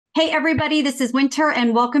Hey, everybody, this is Winter,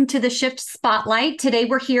 and welcome to the Shift Spotlight. Today,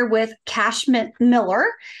 we're here with Cash Miller,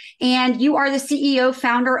 and you are the CEO,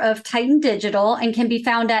 founder of Titan Digital, and can be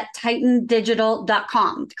found at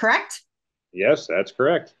titandigital.com, correct? Yes, that's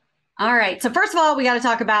correct. All right. So, first of all, we got to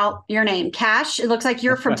talk about your name, Cash. It looks like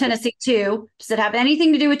you're from Tennessee, too. Does it have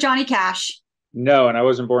anything to do with Johnny Cash? No, and I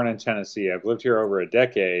wasn't born in Tennessee. I've lived here over a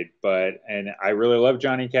decade, and I really love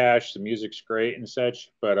Johnny Cash. The music's great and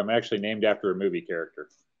such, but I'm actually named after a movie character.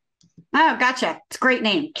 Oh, gotcha. It's a great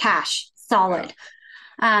name, Cash. Yeah. Solid.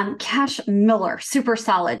 Cash Miller, super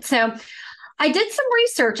solid. So, I did some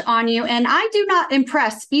research on you, and I do not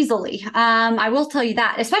impress easily. I will tell you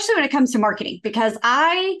that, especially when it comes to marketing, because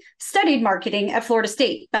I studied marketing at Florida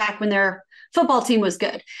State back when their football team was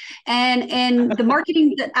good. And the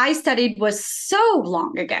marketing that I studied was so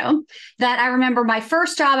long ago that I remember my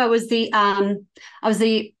first job. I was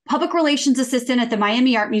the public relations assistant at the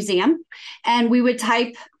Miami Art Museum, and we would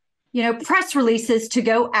type, press releases to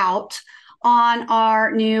go out on our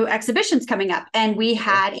new exhibitions coming up. And we Okay.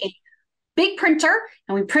 had a big printer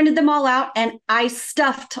and we printed them all out, and I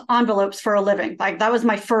stuffed envelopes for a living. Like, that was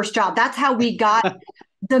my first job. That's how we got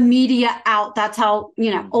the media out. That's how,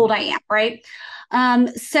 old hmm I am, right?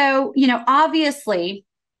 So, obviously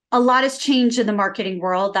a lot has changed in the marketing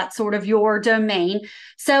world. That's sort of your domain.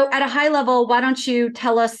 So at a high level, why don't you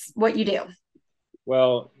tell us what you do?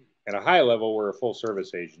 Well, at a high level, we're a full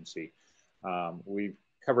service agency. We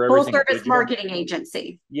cover Full everything service digital. marketing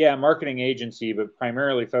agency. Yeah, marketing agency, but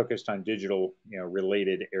primarily focused on digital,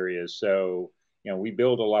 related areas. So, we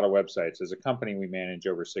build a lot of websites. As a company, we manage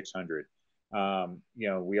over 600.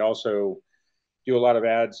 We also do a lot of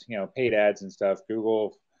ads, paid ads and stuff,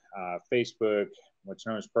 Google, Facebook, what's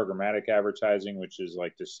known as programmatic advertising, which is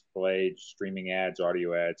like display streaming ads,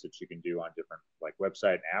 audio ads that you can do on different like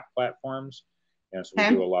website and app platforms. So we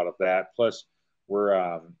do Okay. a lot of that. Plus,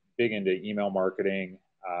 we're big into email marketing,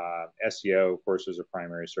 SEO, of course, is a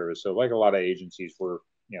primary service. So like a lot of agencies, we're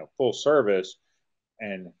full service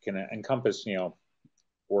and can encompass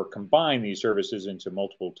or combine these services into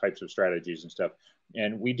multiple types of strategies and stuff.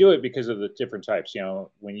 And we do it because of the different types.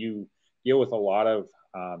 When you deal with a lot of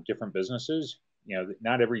different businesses,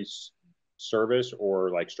 not every service or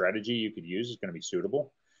like strategy you could use is going to be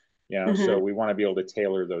suitable. So Mhm. we want to be able to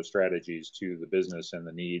tailor those strategies to the business and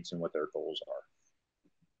the needs and what their goals are.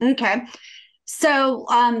 Okay. So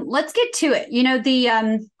let's get to it.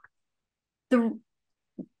 The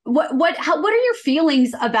what are your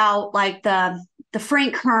feelings about, like, the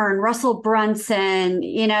Frank Kern, Russell Brunson,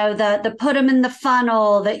 the put them in the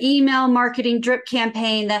funnel, the email marketing drip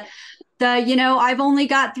campaign, the I've only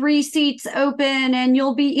got 3 seats open and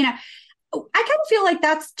you'll be, I kind of feel like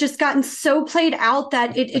that's just gotten so played out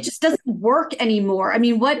that it just doesn't work anymore. I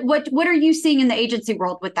mean, what are you seeing in the agency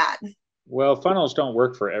world with that? Well, funnels don't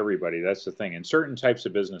work for everybody. That's the thing. In certain types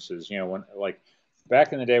of businesses, when like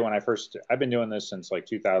back in the day when I've been doing this since like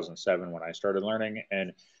 2007 when I started learning.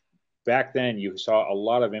 And back then you saw a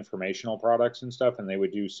lot of informational products and stuff, and they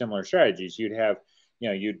would do similar strategies. You'd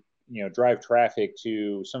drive traffic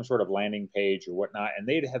to some sort of landing page or whatnot, and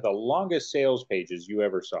they'd have the longest sales pages you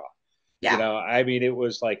ever saw. Yeah. I mean, it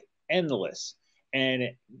was like endless. And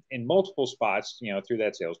in multiple spots, through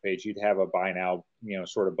that sales page, you'd have a buy now,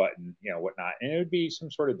 sort of button, whatnot. And it would be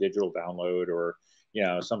some sort of digital download or,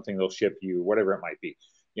 something they'll ship you, whatever it might be.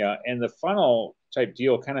 And the funnel type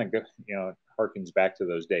deal kind of, harkens back to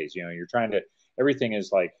those days. You're trying to, everything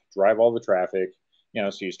is like drive all the traffic,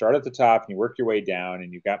 so you start at the top and you work your way down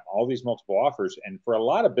and you've got all these multiple offers. And for a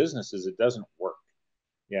lot of businesses, it doesn't work.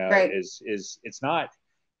 Right. Is it's not,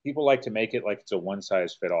 people like to make it like it's a one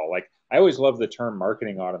size fit all. Like I always love the term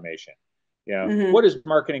marketing automation. Hmm. What is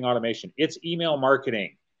marketing automation? It's email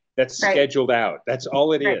marketing that's Right. scheduled out. That's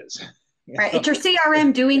all it Right. is. you Right. It's know? your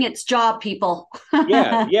CRM doing its job, people.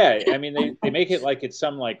 Yeah, yeah. I mean, they make it like it's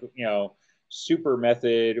some like super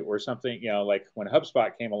method or something. Like when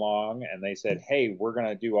HubSpot came along and they said, "Hey, we're going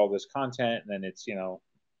to do all this content," and then it's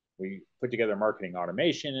we put together marketing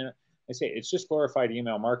automation, and I say it's just glorified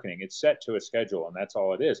email marketing. It's set to a schedule, and that's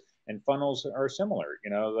all it is. And funnels are similar.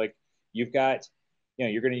 Like you've got,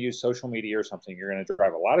 you're going to use social media or something. You're going to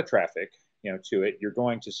drive a lot of traffic, to it. You're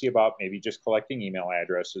going to see about maybe just collecting email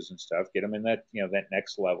addresses and stuff, get them in that, that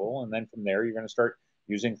next level, and then from there you're going to start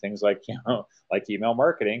using things like, like email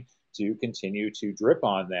marketing to continue to drip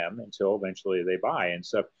on them until eventually they buy and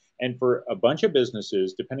stuff. And for a bunch of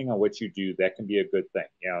businesses, depending on what you do, that can be a good thing.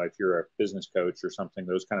 If you're a business coach or something,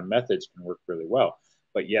 those kind of methods can work really well.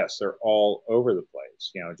 But yes, they're all over the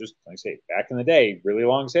place. Just like I say, back in the day, really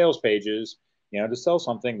long sales pages, to sell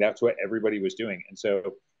something, that's what everybody was doing. And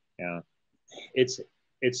so, you know, it's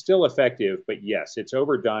it's still effective, but yes, it's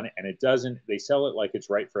overdone, and it doesn't. They sell it like it's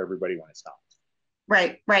right for everybody when it's not.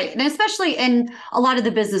 Right, right. And especially in a lot of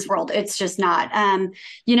the business world, it's just not.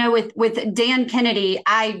 With Dan Kennedy,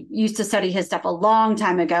 I used to study his stuff a long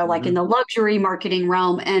time ago, like in Mm-hmm. the luxury marketing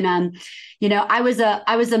realm. And I was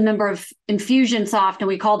a member of Infusionsoft, and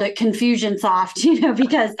we called it Confusionsoft,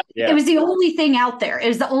 because it Yeah. was the only thing out there. It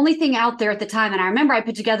was the only thing out there at the time. And I remember I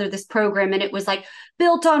put together this program, and it was like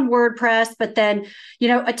built on WordPress, but then,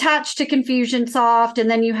 attached to Confusionsoft, and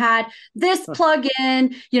then you had this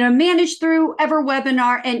plugin, managed through EverWebinar.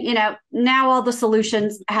 And, now all the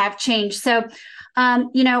solutions have changed. So, a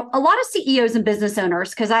lot of CEOs and business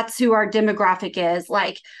owners, because that's who our demographic is,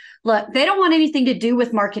 like, look, they don't want anything to do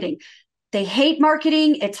with marketing. They hate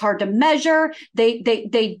marketing. It's hard to measure. They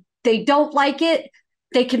don't like it.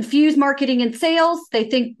 They confuse marketing and sales. They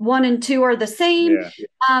think one and two are the same.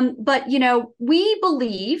 Yeah. But we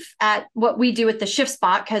believe at what we do at the Shift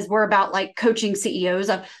Spot, because we're about like coaching CEOs.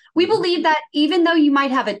 We Mm-hmm. believe that even though you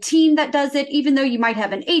might have a team that does it, even though you might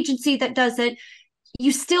have an agency that does it,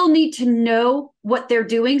 you still need to know what they're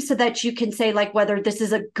doing so that you can say like whether this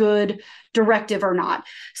is a good directive or not.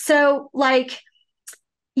 So like,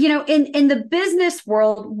 in the business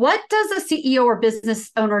world, what does a CEO or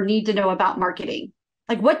business owner need to know about marketing?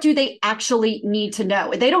 Like, what do they actually need to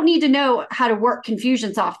know? They don't need to know how to work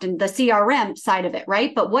Confusionsoft and the CRM side of it,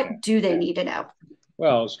 right? But Yeah. what do they need to know?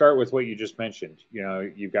 Well, start with what you just mentioned.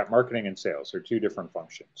 You've got marketing and sales. They're two different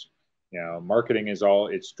functions. Marketing is all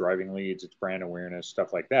it's driving leads, it's brand awareness,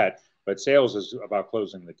 stuff like that. But sales is about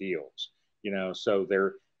closing the deals. So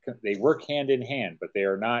they work hand in hand, but they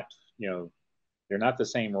are not. They're not the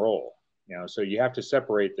same role. So you have to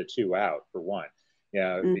separate the two out for one.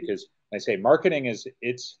 Mm-hmm. Because I say marketing is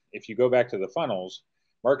it's if you go back to the funnels,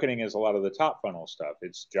 marketing is a lot of the top funnel stuff.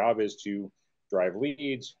 Its job is to drive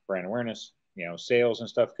leads, brand awareness, sales and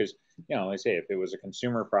stuff. Because I say if it was a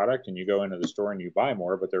consumer product and you go into the store and you buy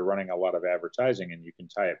more, but they're running a lot of advertising and you can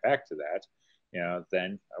tie it back to that,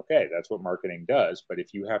 then okay, that's what marketing does. But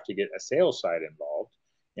if you have to get a sales side involved,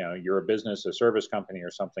 you're a business, a service company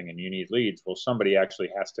or something, and you need leads. Well, somebody actually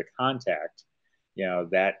has to contact,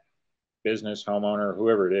 that business, homeowner,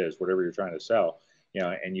 whoever it is, whatever you're trying to sell,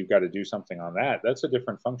 and you've got to do something on that. That's a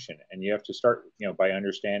different function. And you have to start, by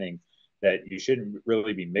understanding that you shouldn't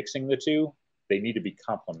really be mixing the two. They need to be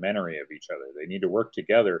complementary of each other. They need to work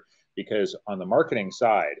together because on the marketing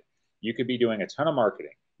side, you could be doing a ton of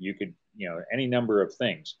marketing. You could, any number of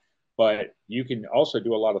things, but you can also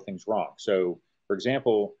do a lot of things wrong. So, for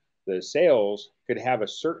example, the sales could have a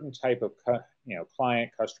certain type of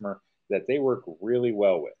client customer that they work really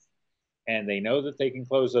well with, and they know that they can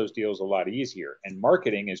close those deals a lot easier. And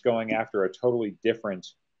marketing is going after a totally different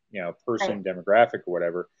Right. person demographic or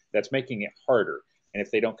whatever that's making it harder. And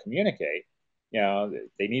if they don't communicate,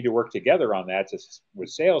 they need to work together on that with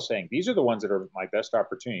sales saying these are the ones that are my best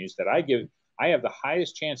opportunities that I have the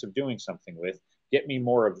highest chance of doing something with. Get me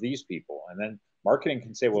more of these people. And then marketing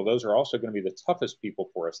can say, well, those are also going to be the toughest people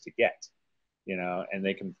for us to get, and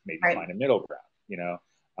they can maybe Right. find a middle ground.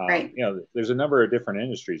 Right. There's a number of different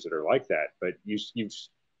industries that are like that, but you've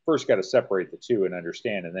first got to separate the two and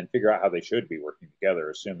understand, and then figure out how they should be working together,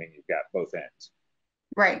 assuming you've got both ends.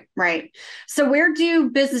 Right. Right. So where do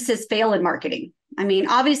businesses fail in marketing? I mean,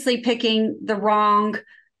 obviously picking the wrong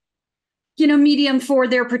medium for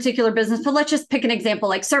their particular business. But let's just pick an example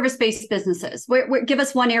like service-based businesses. Give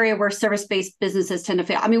us one area where service-based businesses tend to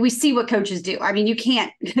fail. I mean, we see what coaches do. I mean, you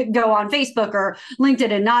can't go on Facebook or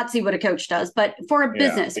LinkedIn and not see what a coach does. But for a Yeah.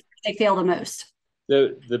 business, they fail the most.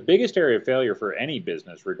 The biggest area of failure for any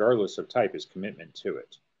business, regardless of type, is commitment to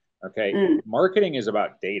it. Okay. Mm, Marketing is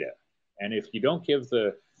about data. And if you don't give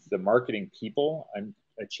the marketing people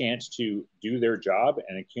a chance to do their job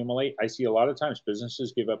and accumulate, I see a lot of times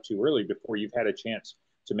businesses give up too early before you've had a chance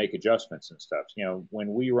to make adjustments and stuff.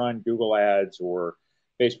 When we run Google ads or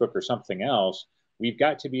Facebook or something else, we've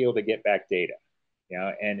got to be able to get back data.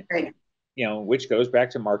 And right. which goes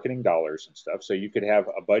back to marketing dollars and stuff. So you could have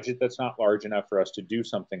a budget that's not large enough for us to do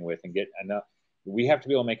something with and get enough. We have to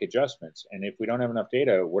be able to make adjustments. And if we don't have enough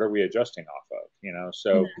data, what are we adjusting off of?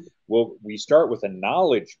 So Mm-hmm. we start with a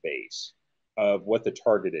knowledge base of what the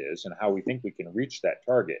target is and how we think we can reach that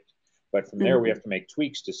target. But from there, we Mm-hmm. have to make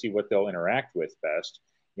tweaks to see what they'll interact with best.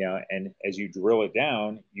 And as you drill it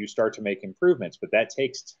down, you start to make improvements, but that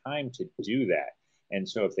takes time to do that. And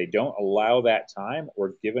so if they don't allow that time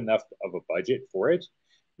or give enough of a budget for it,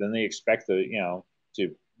 then they expect us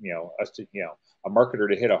to, a marketer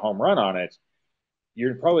to hit a home run on it.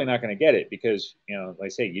 You're probably not going to get it because, like I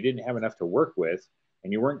say, you didn't have enough to work with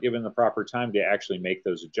and you weren't given the proper time to actually make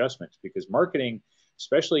those adjustments because marketing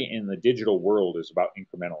especially in the digital world, is about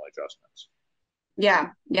incremental adjustments. Yeah,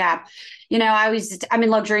 yeah. I'm in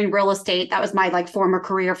luxury and real estate. That was my like former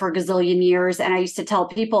career for a gazillion years. And I used to tell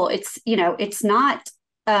people it's not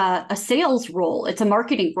a sales role, it's a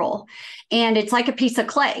marketing role. And it's like a piece of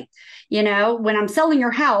clay. When I'm selling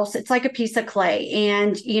your house, it's like a piece of clay.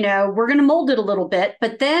 And, we're going to mold it a little bit,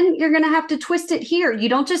 but then you're going to have to twist it here. You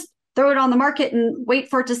don't just throw it on the market and wait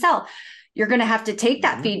for it to sell. You're going to have to take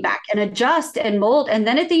that feedback and adjust and mold. And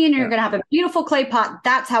then at the end, you're going to have a beautiful clay pot.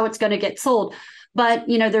 That's how it's going to get sold. But,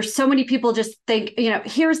 there's so many people just think,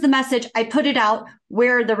 here's the message. I put it out.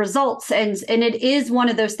 Where are the results? And it is one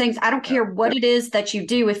of those things. I don't care what it is that you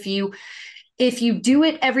do. If you do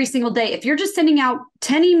it every single day, if you're just sending out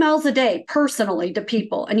 10 emails a day personally to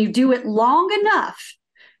people and you do it long enough,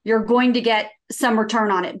 you're going to get some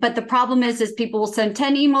return on it. But the problem is people will send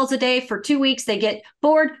 10 emails a day for 2 weeks. They get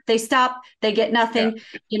bored. They stop. They get nothing.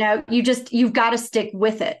 You've got to stick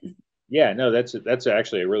with it. Yeah, no, that's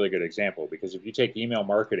actually a really good example, because if you take email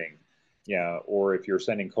marketing, or if you're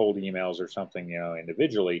sending cold emails or something,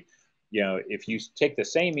 individually, if you take the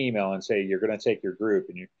same email and say you're going to take your group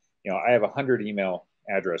and I have 100 email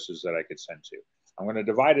addresses that I could send to. I'm going to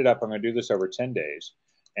divide it up. I'm going to do this over 10 days,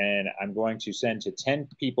 and I'm going to send to 10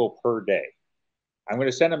 people per day. I'm going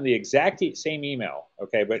to send them the exact same email,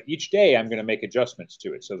 okay? But each day I'm going to make adjustments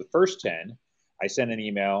to it. So the first 10, I send an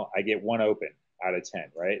email, I get one open out of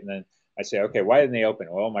 10, right? And then I say, okay, why didn't they open?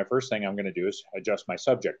 Well, my first thing I'm going to do is adjust my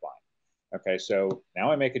subject line. Okay, so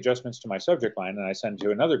now I make adjustments to my subject line and I send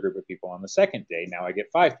to another group of people on the second day. Now I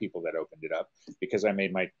get 5 people that opened it up because I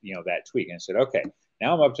made my, that tweak, and I said, okay,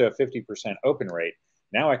 now I'm up to a 50% open rate.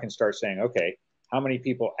 Now I can start saying, okay, how many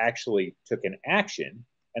people actually took an action?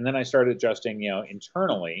 And then I started adjusting,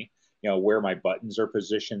 internally, where my buttons are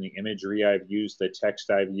positioned, the imagery I've used, the text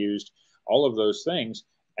I've used, all of those things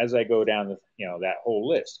as I go down that whole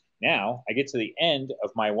list. Now I get to the end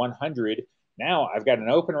of my 100. Now I've got an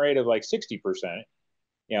open rate of like 60%,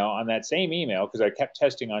 on that same email, because I kept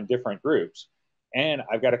testing on different groups. And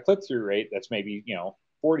I've got a click-through rate that's maybe, 40%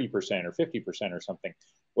 or 50% or something.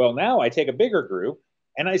 Well, now I take a bigger group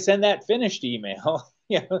and I send that finished email,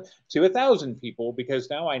 to 1,000 people, because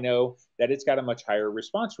now I know that it's got a much higher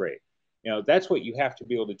response rate. That's what you have to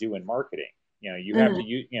be able to do in marketing. You have to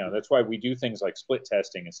use, that's why we do things like split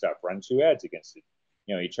testing and stuff, run 2 ads against it,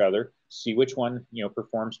 each other, see which one,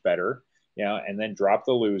 performs better, and then drop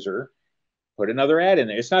the loser, put another ad in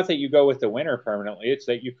there. It's not that you go with the winner permanently. It's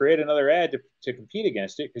that you create another ad to compete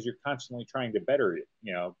against it, because you're constantly trying to better it,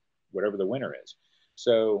 whatever the winner is.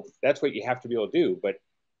 So that's what you have to be able to do. But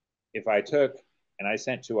if I took and I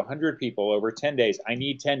sent to 100 people over 10 days, I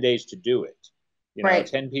need 10 days to do it. Right.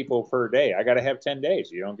 10 people per day. I got to have 10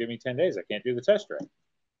 days. You don't give me 10 days, I can't do the test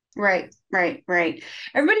right. Right.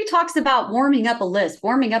 Everybody talks about warming up a list.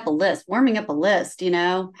 How do you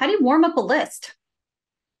warm up a list?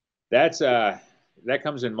 That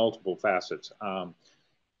comes in multiple facets.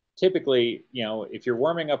 Typically, if you're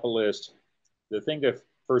warming up a list, the thing to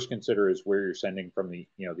first consider is where you're sending from, the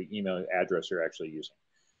email address you're actually using.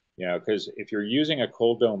 Because if you're using a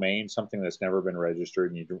cold domain, something that's never been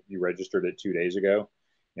registered, and you registered it 2 days ago,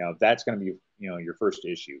 that's going to be, your first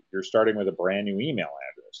issue. You're starting with a brand new email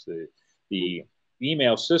address. The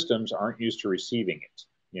email systems aren't used to receiving it,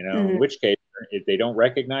 in which case, if they don't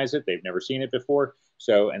recognize it, they've never seen it before.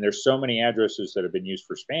 So, and there's so many addresses that have been used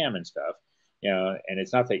for spam and stuff, and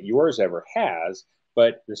it's not that yours ever has,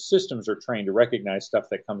 but the systems are trained to recognize stuff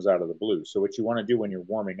that comes out of the blue. So what you want to do when you're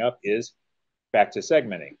warming up is back to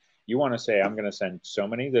segmenting. You want to say, I'm going to send so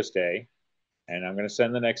many this day, and I'm going to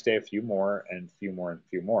send the next day a few more and a few more and a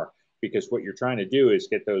few more, because what you're trying to do is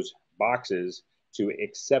get those boxes to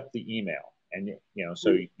accept the email. And,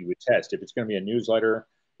 so you would test if it's going to be a newsletter,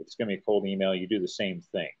 if it's going to be a cold email, you do the same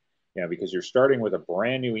thing, because you're starting with a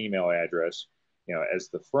brand new email address, as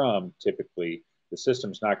the from. Typically the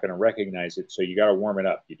system's not going to recognize it. So you got to warm it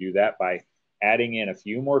up. You do that by adding in a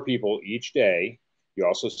few more people each day. You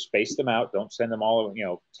also space them out. Don't send them all,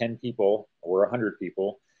 10 people or 100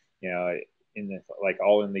 people, in the, like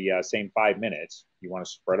all in the same 5 minutes. You want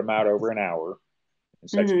to spread them out over an hour and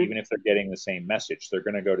such. Even if they're getting the same message, they're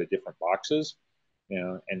going to go to different boxes,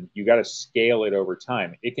 and you got to scale it over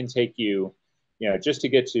time. It can take you, just to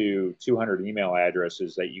get to 200 email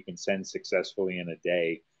addresses that you can send successfully in a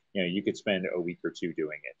day. You could spend a week or 2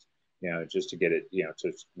 doing it, just to get it,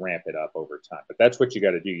 to ramp it up over time. But that's what you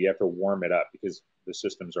got to do. You have to warm it up, because the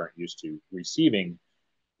systems aren't used to receiving.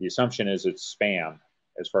 The assumption is it's spam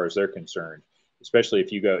as far as they're concerned, especially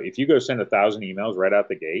if you go send 1,000 emails right out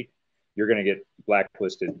the gate, you're going to get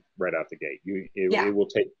blacklisted right out the gate. It will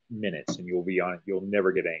take minutes, and you'll be on it. You'll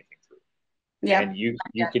never get anything through. Yeah. and you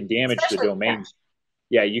Yeah. can damage the Especially, yeah. domains.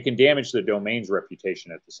 Yeah, you can damage the domain's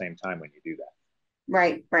reputation at the same time when you do that.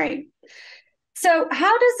 Right, right. So,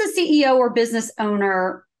 how does the CEO or business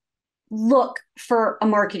owner look for a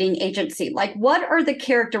marketing agency? Like, what are the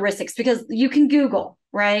characteristics? Because you can Google,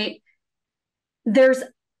 right? There's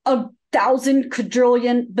a thousand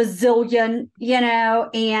quadrillion bazillion,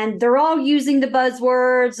 and they're all using the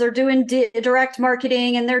buzzwords. They're doing direct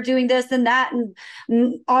marketing, and they're doing this and that,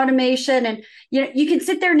 and automation. And you can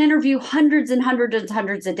sit there and interview hundreds and hundreds and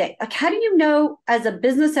hundreds a day. Like, how do you know, as a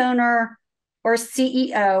business owner or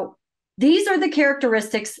CEO, these are the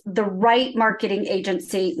characteristics the right marketing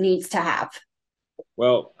agency needs to have?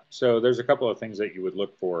 Well, so there's a couple of things that you would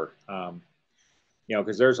look for.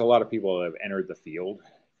 Because there's a lot of people that have entered the field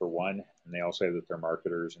for one, and they all say that they're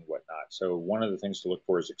marketers and whatnot. So one of the things to look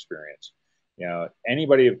for is experience.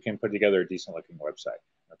 Anybody can put together a decent looking website.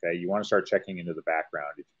 Okay, you want to start checking into the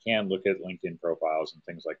background. If you can, look at LinkedIn profiles and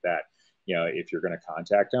things like that. If you're going to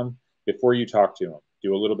contact them, before you talk to them,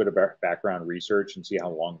 do a little bit of background research and see how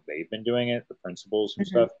long they've been doing it, the principles and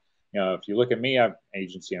Mm-hmm. stuff. If you look at me, I've been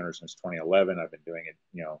agency owner since 2011. I've been doing it,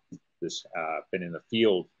 been in the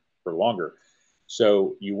field for longer.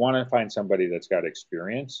 So you want to find somebody that's got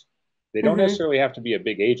experience. They don't Mm-hmm. necessarily have to be a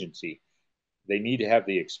big agency. They need to have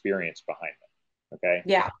the experience behind them. Okay.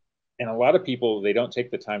 Yeah. And a lot of people, they don't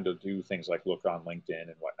take the time to do things like look on LinkedIn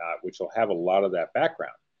and whatnot, which will have a lot of that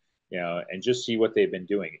background, and just see what they've been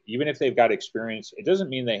doing. Even if they've got experience, it doesn't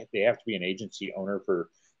mean they have to be an agency owner for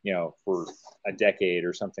a decade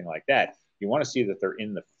or something like that. You want to see that they're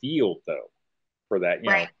in the field though, for that,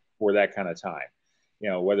 Right. for that kind of time.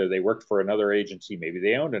 Whether they worked for another agency, maybe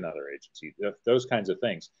they owned another agency, those kinds of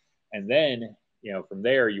things. And then, from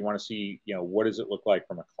there, you want to see, what does it look like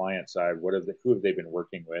from a client side? Who have they been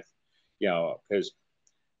working with? Because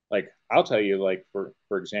like I'll tell you, like for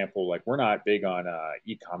example, like we're not big on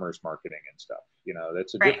e-commerce marketing and stuff. Right.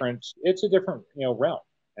 It's a different realm.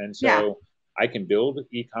 And Yeah. so I can build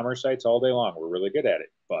e-commerce sites all day long. We're really good at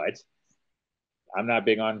it, but I'm not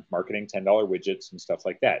big on marketing $10 widgets and stuff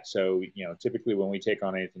like that. So, typically when we take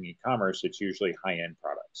on anything e-commerce, it's usually high-end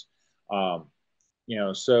products. Um,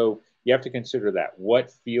 so you have to consider that.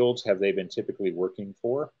 What fields have they been typically working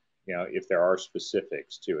for? If there are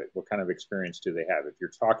specifics to it, what kind of experience do they have? If you're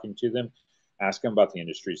talking to them, ask them about the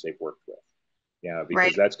industries they've worked with. Right.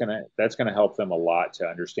 Because that's gonna help them a lot to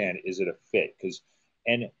understand, is it a fit?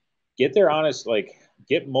 And get their honest, like,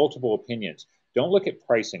 get multiple opinions. Don't look at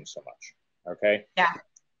pricing so much. Okay, Yeah.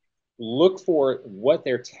 look for what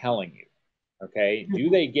they're telling you. Okay, do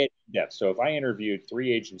Mhm. they get in depth? So if I interviewed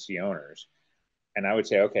 3 agency owners, and I would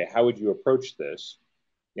say, okay, how would you approach this?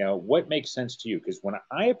 What makes sense to you? Because when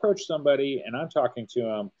I approach somebody and I'm talking to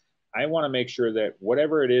them, I want to make sure that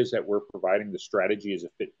whatever it is that we're providing, the strategy is a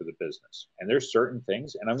fit for the business. And there's certain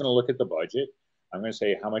things, and I'm going to look at the budget. I'm going to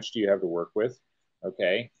say, how much do you have to work with?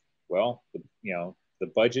 Okay, well, the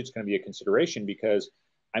budget's going to be a consideration, because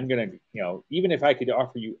I'm going to, even if I could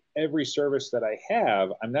offer you every service that I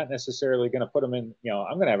have, I'm not necessarily going to put them in,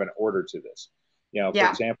 I'm going to have an order to this. For Yeah.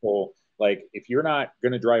 example, like if you're not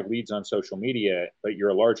going to drive leads on social media, but you're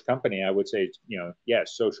a large company, I would say,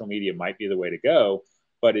 yes, social media might be the way to go,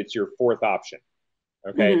 but it's your fourth option.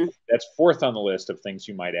 Okay. Hmm. That's fourth on the list of things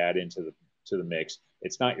you might add to the mix.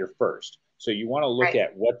 It's not your first. So you want to look Right.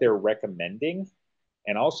 at what they're recommending,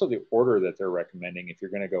 and also the order that they're recommending if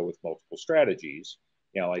you're going to go with multiple strategies,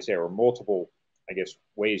 like I say, or multiple, I guess,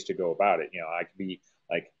 ways to go about it. I could be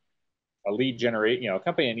like a lead generate, a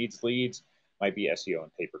company that needs leads might be SEO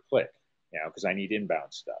and pay per click, because I need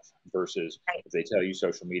inbound stuff, versus Right. if they tell you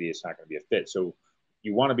social media, it's not going to be a fit. So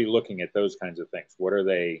you want to be looking at those kinds of things.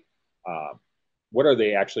 Um, what are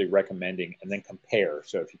they actually recommending, and then compare.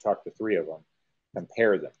 So if you talk to 3 of them,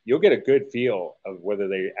 compare them. You'll get a good feel of whether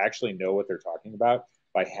they actually know what they're talking about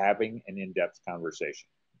by having an in-depth conversation.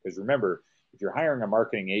 Because remember, if you're hiring a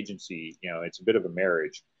marketing agency, it's a bit of a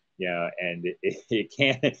marriage, and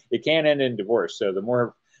it can end in divorce. So the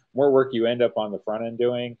more work you end up on the front end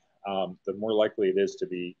doing, the more likely it is to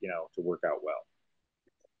be, to work out well.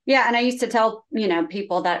 Yeah. And I used to tell,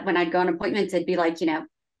 people that when I'd go on appointments, it'd be like,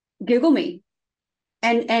 Google me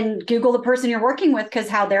and Google the person you're working with, because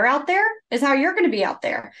how they're out there is how you're going to be out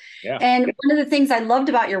there. Yeah. And one of the things I loved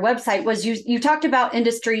about your website was you talked about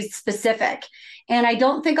industries specific. And I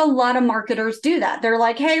don't think a lot of marketers do that. They're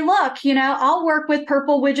like, hey, look, I'll work with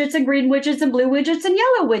purple widgets and green widgets and blue widgets and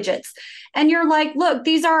yellow widgets. And you're like, look,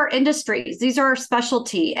 these are our industries, these are our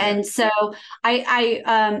specialty. Yeah. And so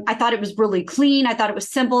I thought it was really clean. I thought it was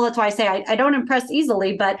simple. That's why I say I don't impress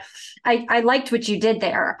easily, but I liked what you did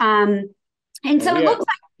there. And Well, so we it have looks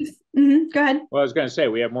like Go ahead. Well, I was going to say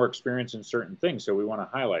we have more experience in certain things, so we want to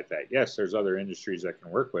highlight that. Yes, there's other industries that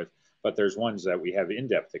can work with, but there's ones that we have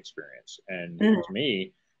in-depth experience. And Mhm. to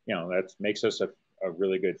me, that makes us a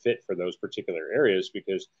really good fit for those particular areas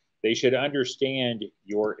because they should understand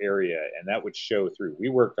your area, and that would show through.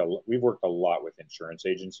 We've worked a lot with insurance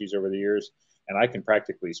agencies over the years, and I can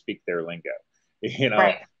practically speak their lingo.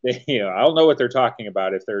 Right, I'll know what they're talking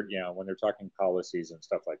about if they're, when they're talking policies and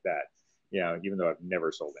stuff like that. Even though I've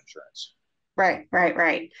never sold insurance. right.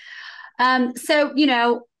 So,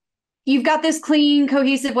 you've got this clean,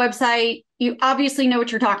 cohesive website. You obviously know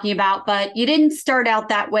what you're talking about, but you didn't start out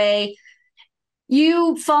that way.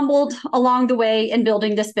 You fumbled along the way in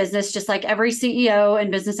building this business, just like every CEO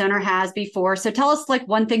and business owner has before. So tell us like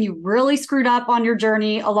one thing you really screwed up on your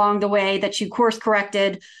journey along the way that you course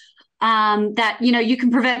corrected, that you can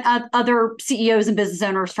prevent other CEOs and business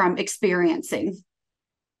owners from experiencing.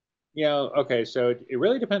 Okay, so it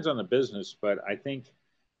really depends on the business, but I think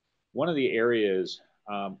one of the areas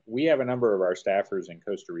we have a number of our staffers in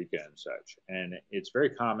Costa Rica and such, and it's very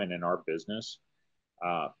common in our business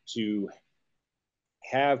to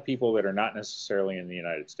have people that are not necessarily in the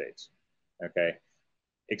United States. Okay,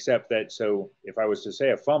 except that so if I was to say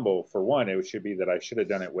a fumble, for one, it should be that I should have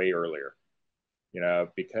done it way earlier.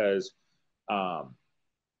 Because um,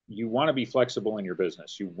 you want to be flexible in your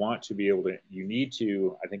business. You want to be able to. You need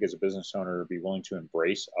to, I think, as a business owner, be willing to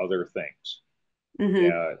embrace other things.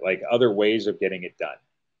 Mm-hmm. Like other ways of getting it done,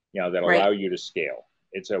 that Right. allow you to scale.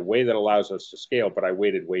 It's a way that allows us to scale, but I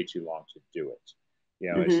waited way too long to do it.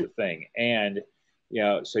 Is Mm-hmm. the thing. And,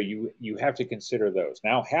 so you have to consider those.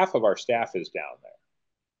 Now, half of our staff is down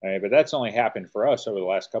there, right? But that's only happened for us over the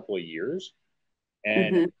last couple of years.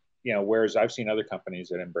 And, Mm-hmm. whereas I've seen other companies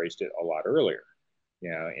that embraced it a lot earlier,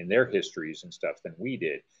 in their histories and stuff than we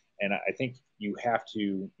did. And I think you have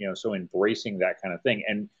to, so embracing that kind of thing.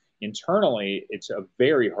 And internally, it's a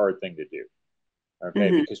very hard thing to do. Okay,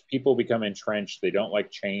 Mm-hmm. because people become entrenched. They don't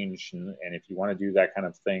like change, and if you want to do that kind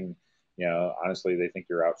of thing, honestly, they think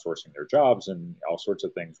you're outsourcing their jobs and all sorts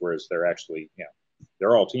of things. Whereas they're actually,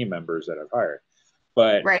 they're all team members that I've hired.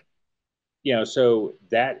 But Right. so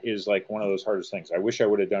that is like one of those hardest things. I wish I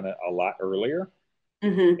would have done it a lot earlier.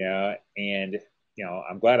 Mm-hmm. Yeah, and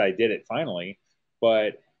I'm glad I did it finally.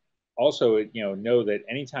 But also, know that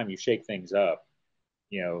anytime you shake things up,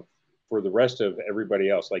 you know, for the rest of everybody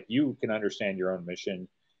else, like you can understand your own mission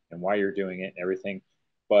and why you're doing it and everything.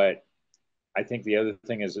 But I think the other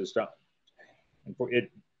thing is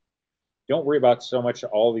don't worry about so much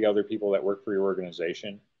all the other people that work for your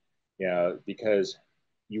organization, because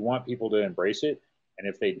you want people to embrace it. And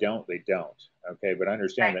if they don't, they don't. Okay. But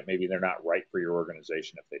understand Right. that maybe they're not right for your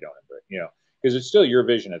organization if they don't embrace, because it's still your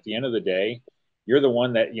vision. At the end of the day, you're the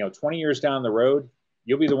one that, 20 years down the road,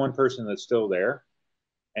 you'll be the one person that's still there.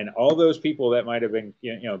 And all those people that might have been,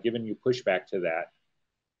 giving you pushback to that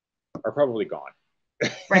are probably gone. you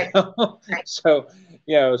Right. know? Right. So,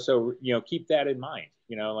 keep that in mind.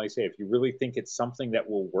 Like I say, if you really think it's something that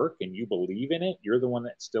will work and you believe in it, you're the one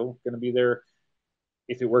that's still going to be there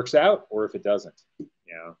if it works out or if it doesn't.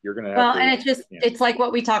 You're going to have Well, and to, it's like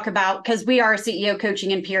what we talk about because we are a CEO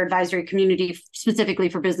coaching and peer advisory community specifically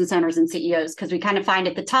for business owners and CEOs because we kind of find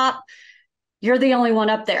at the top, you're the only one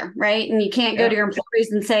up there, right? And you can't go yeah, to your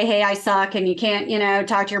employees and say, hey, I suck. And you can't,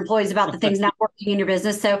 talk to your employees about the things not working in your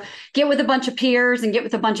business. So get with a bunch of peers and get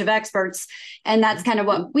with a bunch of experts. And that's kind of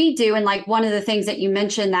what we do. And like one of the things that you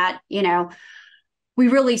mentioned that, we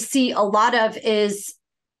really see a lot of is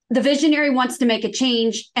the visionary wants to make a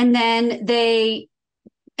change and then they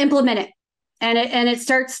implement it and it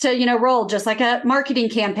starts to roll just like a marketing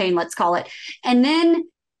campaign, let's call it, and then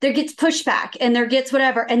there gets pushback and there gets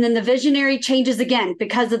whatever, and then the visionary changes again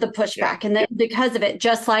because of the yeah, pushback and then because of it,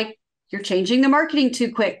 just like you're changing the marketing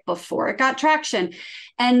too quick before it got traction.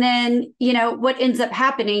 And then what ends up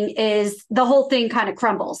happening is the whole thing kind of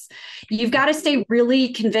crumbles. You've got to stay really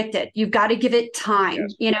convicted, you've got to give it time,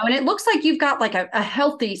 yes. and it looks like you've got like a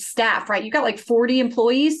healthy staff, right? You've got like 40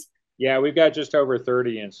 employees. Yeah, we've got just over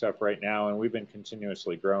 30 and stuff right now, and we've been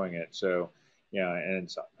continuously growing it. So,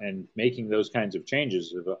 and making those kinds of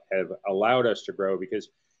changes have allowed us to grow because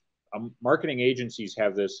marketing agencies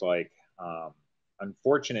have this like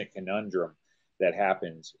unfortunate conundrum that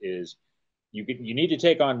happens is you need to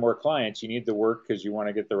take on more clients, you need the work because you want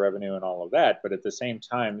to get the revenue and all of that, but at the same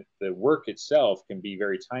time the work itself can be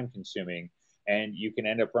very time consuming and you can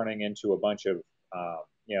end up running into a bunch of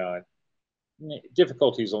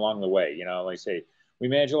difficulties along the way. Like say we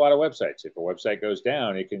manage a lot of websites. If a website goes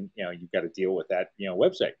down, it can, you've got to deal with that,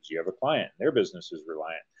 website because you have a client, their business is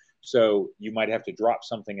reliant. So you might have to drop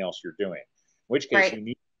something else you're doing, in which case Right. you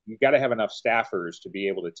need you got to have enough staffers to be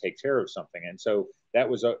able to take care of something. And so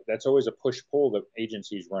that's always a push pull that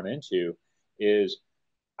agencies run into is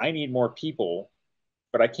I need more people,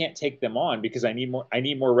 but I can't take them on because I need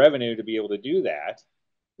more revenue to be able to do that.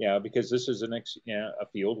 Because this is a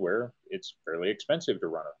field where it's fairly expensive to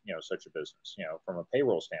run such a business, from a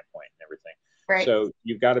payroll standpoint and everything. Right. So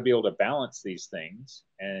you've got to be able to balance these things,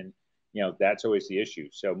 and that's always the issue.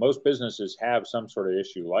 So most businesses have some sort of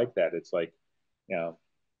issue like that. It's like, you know,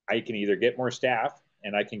 I can either get more staff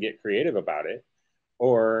and I can get creative about it,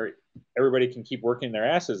 or everybody can keep working their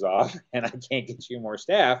asses off and I can't get you more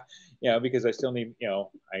staff, because I still need,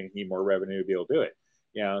 I need more revenue to be able to do it.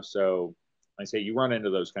 So I say you run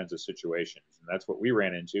into those kinds of situations, and that's what we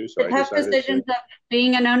ran into. So The I tough decided decisions to, of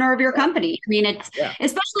being an owner of your yeah, company. I mean, it's yeah,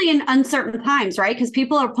 especially in uncertain times, right? Because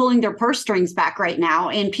people are pulling their purse strings back right now,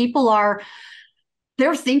 and people are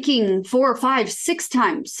they're thinking 4 or 5, 6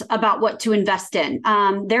 times about what to invest in.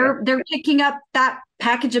 yeah, They're picking up that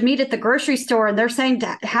package of meat at the grocery store and they're saying,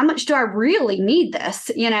 "How much do I really need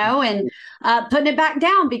this?" And putting it back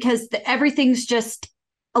down because everything's just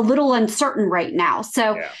a little uncertain right now.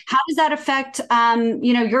 So, yeah. how does that affect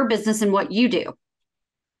your business and what you do?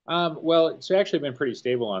 Well, it's actually been pretty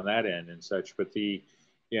stable on that end and such, but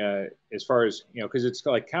as far as, because it's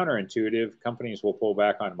like counterintuitive, companies will pull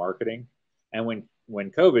back on marketing. And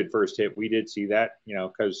when COVID first hit, we did see that,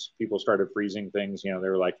 because people started freezing things, they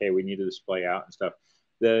were like, hey, we need to display out and stuff.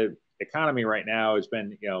 The economy right now has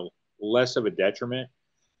been, less of a detriment,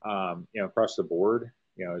 across the board,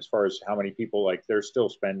 as far as how many people, like, they're still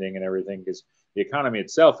spending and everything, because the economy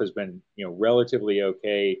itself has been, relatively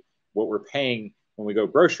okay. What we're paying when we go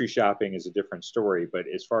grocery shopping is a different story. But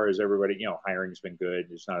as far as everybody, hiring's been good.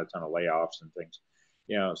 There's not a ton of layoffs and things,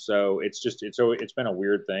 so it's been a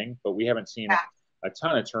weird thing, but we haven't seen a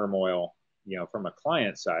ton of turmoil, from a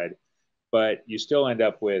client side, but you still end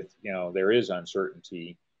up with, there is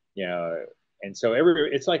uncertainty, you know, and so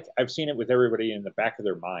it's like, I've seen it with everybody in the back of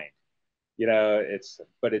their mind, it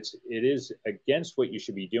is against what you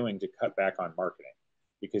should be doing to cut back on marketing.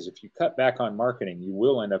 Because if you cut back on marketing, you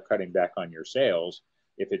will end up cutting back on your sales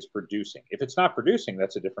if it's producing. If it's not producing,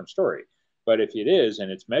 that's a different story. But if it is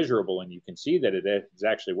and it's measurable and you can see that it is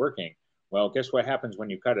actually working, well, guess what happens when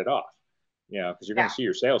you cut it off? Because you're going Yeah. to see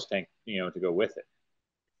your sales tank, to go with it.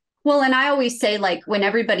 Well, and I always say, like,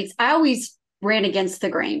 I always ran against the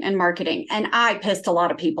grain in marketing, and I pissed a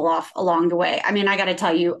lot of people off along the way. I mean, I got to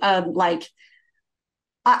tell you, like,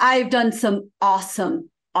 I've done some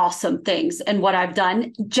awesome things and what I've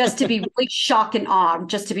done just to be really shock and awe,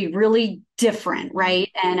 just to be really different,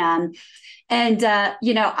 right? I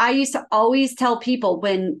used to always tell people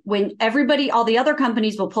when everybody, all the other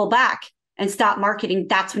companies will pull back and stop marketing,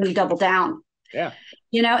 that's when you double down. Yeah.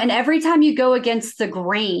 And every time you go against the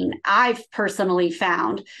grain, I've personally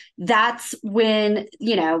found that's when,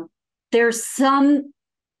 there's some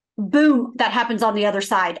boom that happens on the other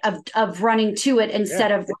side of running to it Yeah.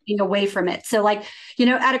 instead of running away from it. So, like,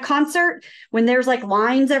 at a concert when there's like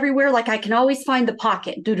lines everywhere, like I can always find the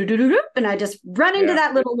pocket, and I just run into Yeah.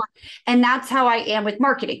 that little line. And that's how I am with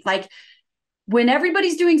marketing. Like, when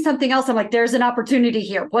everybody's doing something else, I'm like, there's an opportunity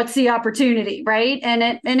here. What's the opportunity? Right.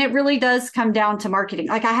 And it really does come down to marketing.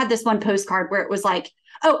 Like, I had this one postcard where it was like,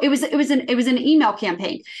 oh, it was an email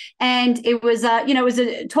campaign. And it was it was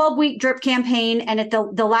a 12-week drip campaign. And at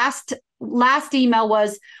the last email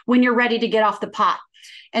was, when you're ready to get off the pot.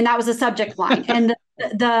 And that was a subject line. And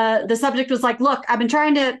the subject was like, look, I've been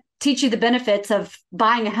trying to teach you the benefits of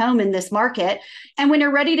buying a home in this market. And when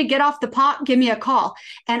you're ready to get off the pot, give me a call.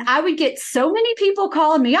 And I would get so many people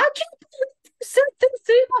calling me, I can't believe you sent this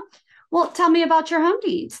email. Well, tell me about your home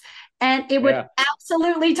needs. And it would Yeah.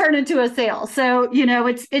 absolutely turn into a sale. So,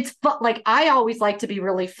 it's like, I always like to be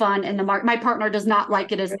really fun in the market. My partner does not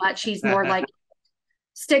like it as much. He's more like,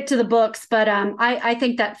 stick to the books. But I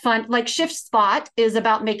think that fun, like, Shift Spot is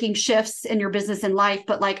about making shifts in your business and life.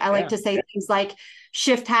 But, like, I like Yeah. to say things like,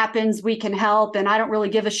 shift happens, we can help, and I don't really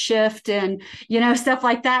give a shift, and stuff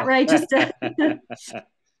like that, right? Just to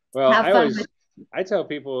Well, have fun with. I tell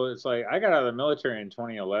people, it's like, I got out of the military in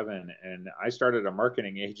 2011 and I started a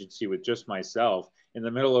marketing agency with just myself in the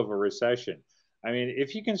middle of a recession. I mean,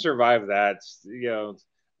 if you can survive that,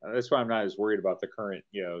 that's why I'm not as worried about the current,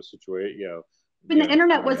 situation, When the internet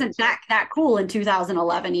economy and wasn't stuff. that cool in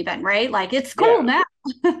 2011, even, right? Like, it's cool Yeah.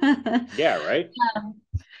 now. Yeah. Right.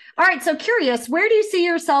 All right. So, curious, where do you see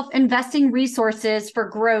yourself investing resources for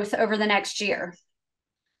growth over the next year?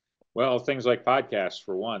 Well, things like podcasts,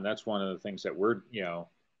 for one, that's one of the things that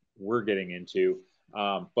we're getting into.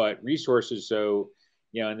 But resources, so,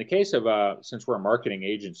 in the case of, since we're a marketing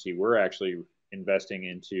agency, we're actually investing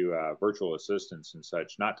into virtual assistants and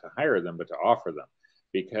such, not to hire them, but to offer them,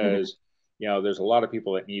 Hmm. because there's a lot of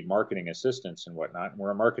people that need marketing assistants and whatnot, and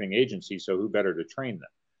we're a marketing agency, so who better to train them,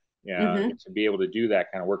 Hmm. to be able to do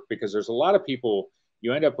that kind of work? Because there's a lot of people,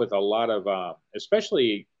 you end up with a lot of,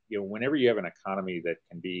 especially whenever you have an economy that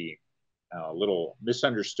can be a little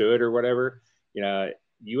misunderstood or whatever, you know,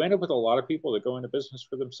 you end up with a lot of people that go into business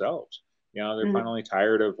for themselves. They're Hmm. finally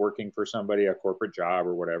tired of working for somebody, a corporate job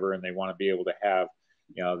or whatever, and they want to be able to have,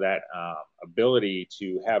 that ability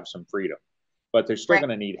to have some freedom, but they're still Right.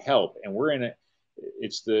 going to need help. And we're in it.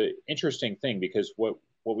 It's the interesting thing, because what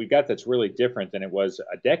we got that's really different than it was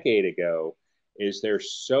a decade ago is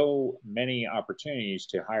there's so many opportunities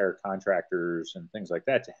to hire contractors and things like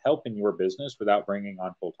that to help in your business without bringing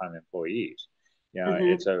on full-time employees. Hmm.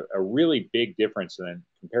 It's a really big difference than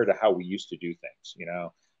compared to how we used to do things,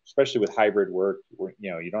 especially with hybrid work, where,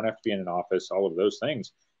 you don't have to be in an office, all of those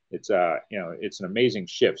things. It's an amazing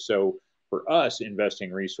shift. So for us,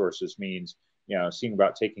 investing resources means, seeing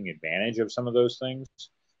about taking advantage of some of those things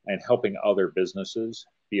and helping other businesses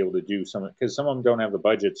be able to do some, because some of them don't have the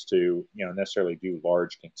budgets to necessarily do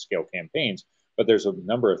large scale campaigns, but there's a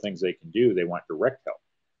number of things they can do. They want direct help,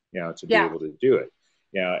 to be Yeah. able to do it.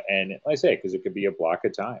 And like I say, because it could be a block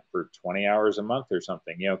of time for 20 hours a month or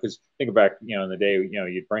something, because think about, in the day,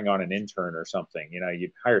 you'd bring on an intern or something,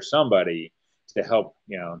 you'd hire somebody to help,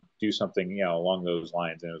 do something, along those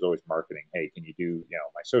lines. And it was always marketing. Hey, can you do,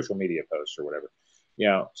 my social media posts or whatever,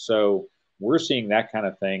 so we're seeing that kind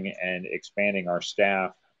of thing and expanding our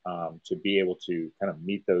staff, to be able to kind of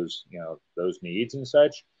meet those, those needs and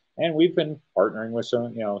such. And we've been partnering with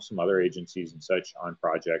some other agencies and such on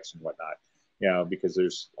projects and whatnot, because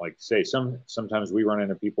there's, like say, sometimes we run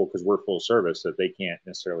into people because we're full service that they can't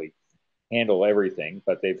necessarily handle everything,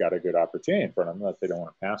 but they've got a good opportunity in front of them that they don't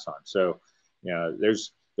want to pass on. So,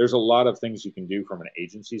 there's a lot of things you can do from an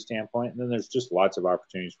agency standpoint, and then there's just lots of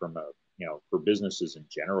opportunities from a, for businesses in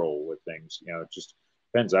general with things. It just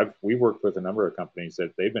depends. We worked with a number of companies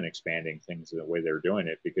that they've been expanding things in the way they're doing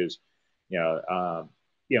it, because,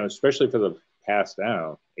 especially for the past, I don't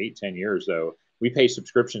know, 8-10 years though, we pay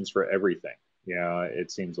subscriptions for everything.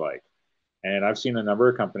 It seems like. And I've seen a number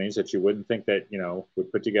of companies that you wouldn't think that,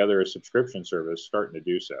 would put together a subscription service starting to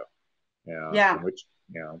do so. Yeah. In which,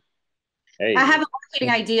 I hey, have a marketing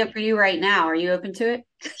idea for you right now. Are you open to it?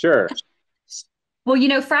 sure.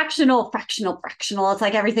 Well, fractional. It's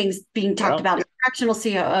like everything's being talked Yeah. about. A fractional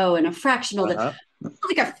COO and a fractional, Uh-huh.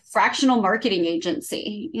 like a fractional marketing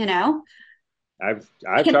agency. I've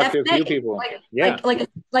Like an talked to a FMA, few people. like Yeah.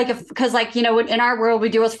 because in our world we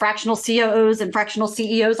deal with fractional COOs and fractional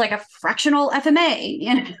CEOs, like a fractional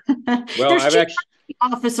FMA. Well, There's I've chief actually,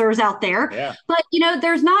 officers out there, yeah. but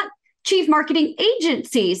there's not chief marketing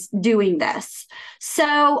agencies doing this.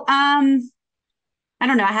 So I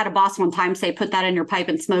don't know. I had a boss one time say, "Put that in your pipe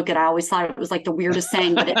and smoke it." I always thought it was like the weirdest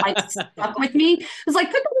saying, but it like stuck with me. It was like,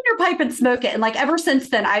 "Put that in your pipe and smoke it." And like ever since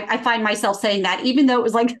then, I find myself saying that, even though it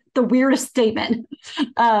was like the weirdest statement.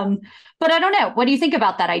 Um, but I don't know. What do you think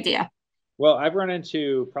about that idea? Well, I've run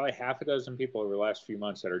into probably half a dozen people over the last few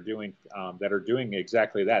months that are doing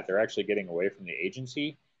exactly that. They're actually getting away from the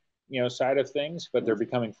agency, side of things, but they're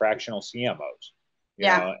becoming fractional CMOs,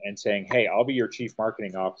 Yeah. and saying, "Hey, I'll be your chief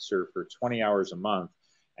marketing officer for 20 hours a month,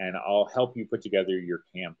 and I'll help you put together your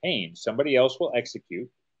campaign. Somebody else will execute.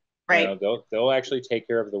 Right. They'll actually take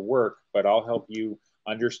care of the work, but I'll help you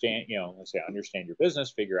understand, let's say understand your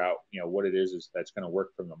business, figure out, what it is that's going to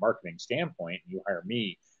work from the marketing standpoint. And you hire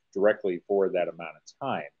me directly for that amount of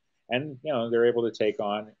time." And they're able to take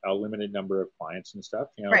on a limited number of clients and stuff,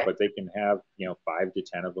 Right. but they can have 5 to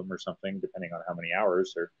 10 of them or something, depending on how many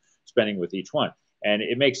hours they're spending with each one. And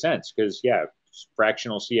it makes sense because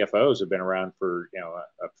fractional CFOs have been around for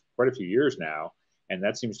quite a few years now, and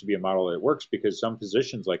that seems to be a model that works, because some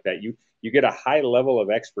positions like that, you get a high level of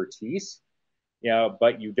expertise,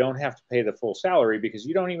 but you don't have to pay the full salary because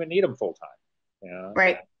you don't even need them full time.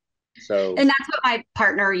 Right. So And that's what my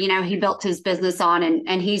partner, he built his business on,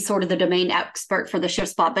 and he's sort of the domain expert for the shift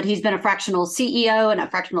spot, but he's been a fractional CEO and a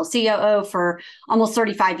fractional COO for almost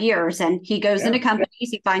 35 years. And he goes yeah, into companies,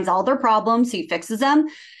 he finds all their problems, he fixes them,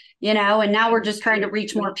 and now we're just trying to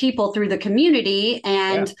reach more people through the community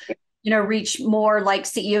yeah. and, reach more like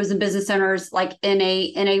CEOs and business owners, like in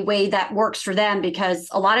a way that works for them. Because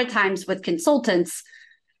a lot of times with consultants,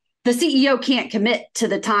 the CEO can't commit to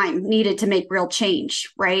the time needed to make real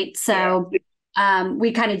change, right? Yeah. So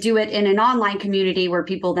we kind of do it in an online community where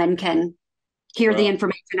people then can hear the Well,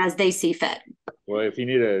 information as they see fit. well, if you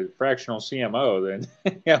need a fractional CMO,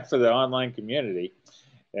 then yeah, for the online community,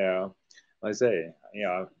 like I say,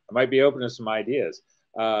 I might be open to some ideas.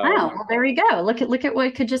 Oh, well, there you go. Look at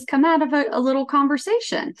what could just come out of a little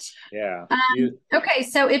conversation. Yeah. Okay,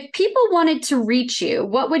 so if people wanted to reach you,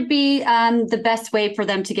 what would be the best way for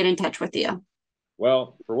them to get in touch with you?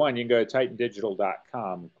 Well, for one, you can go to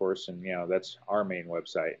titandigital.com, of course, and that's our main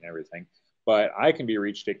website and everything. But I can be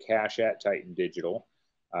reached at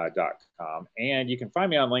cash@titandigital.com, and you can find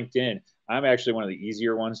me on LinkedIn. I'm actually one of the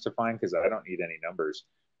easier ones to find because I don't need any numbers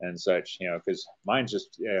and such, because mine's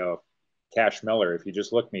just Cash Miller. If you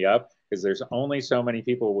just look me up, because there's only so many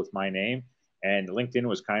people with my name, and LinkedIn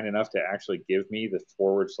was kind enough to actually give me the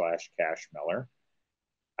 /Cash Miller,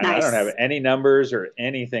 and I don't have Nice. any numbers or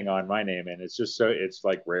anything on my name, and it's just so it's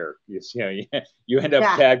like rare. You end up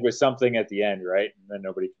Yeah. tagged with something at the end, right? And then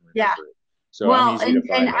nobody can Yeah. remember it. So I'm Well, easy to and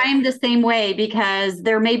find there. I'm the same way because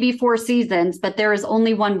there may be four seasons, but there is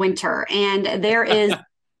only one winter, and there is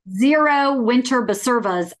zero winter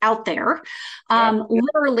Baservas out there. Yeah.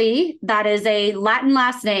 Literally, that is a Latin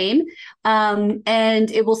last name,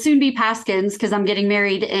 and it will soon be Paskins because I'm getting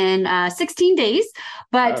married in 16 days. Oh,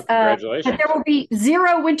 But there congratulations. will be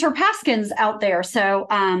zero winter Paskins out there. So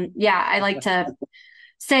yeah, I like to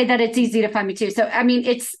say that it's easy to find me too. So I mean,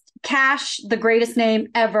 it's Cash, the greatest name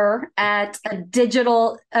ever, at a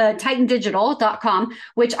digital titandigital.com,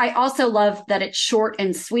 which I also love that it's short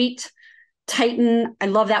and sweet. Titan, I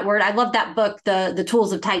love that word. I love that book, the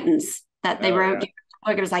Tools of Titans that they Oh wrote. yeah.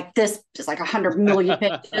 Like it was like this, just like 100 million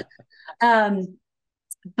pages. Um,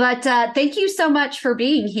 but thank you so much for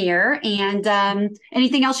being here. And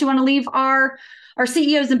anything else you want to leave our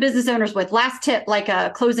CEOs and business owners with? Last tip, like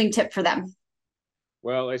a closing tip for them.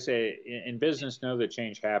 Well, I say in business, know that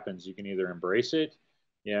change happens. You can either embrace it,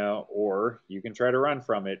 or you can try to run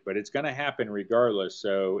from it, but it's going to happen regardless.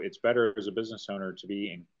 So it's better as a business owner to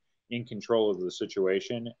be in control of the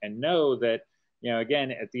situation and know that, again,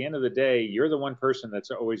 at the end of the day, you're the one person that's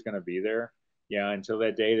always going to be there. Until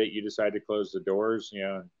that day that you decide to close the doors,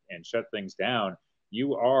 and shut things down,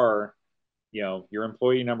 you are, your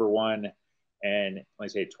employee number one. And like I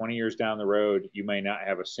say, 20 years down the road, you may not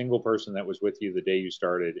have a single person that was with you the day you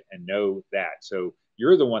started, and know that. So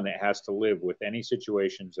you're the one that has to live with any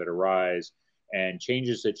situations that arise and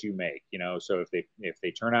changes that you make. So if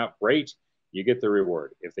they turn out great, you get the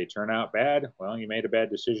reward. If they turn out bad, well, you made a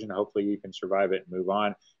bad decision. Hopefully you can survive it and move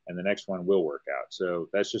on, and the next one will work out. So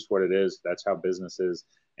that's just what it is. That's how business is.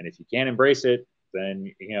 And if you can't embrace it,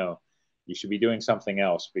 then you should be doing something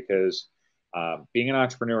else, because being an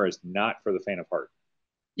entrepreneur is not for the faint of heart.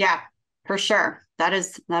 Yeah, for sure. That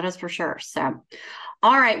is for sure. So,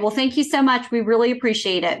 all right. Well, thank you so much. We really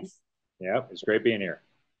appreciate it. Yeah, it's great being here.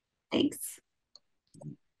 Thanks.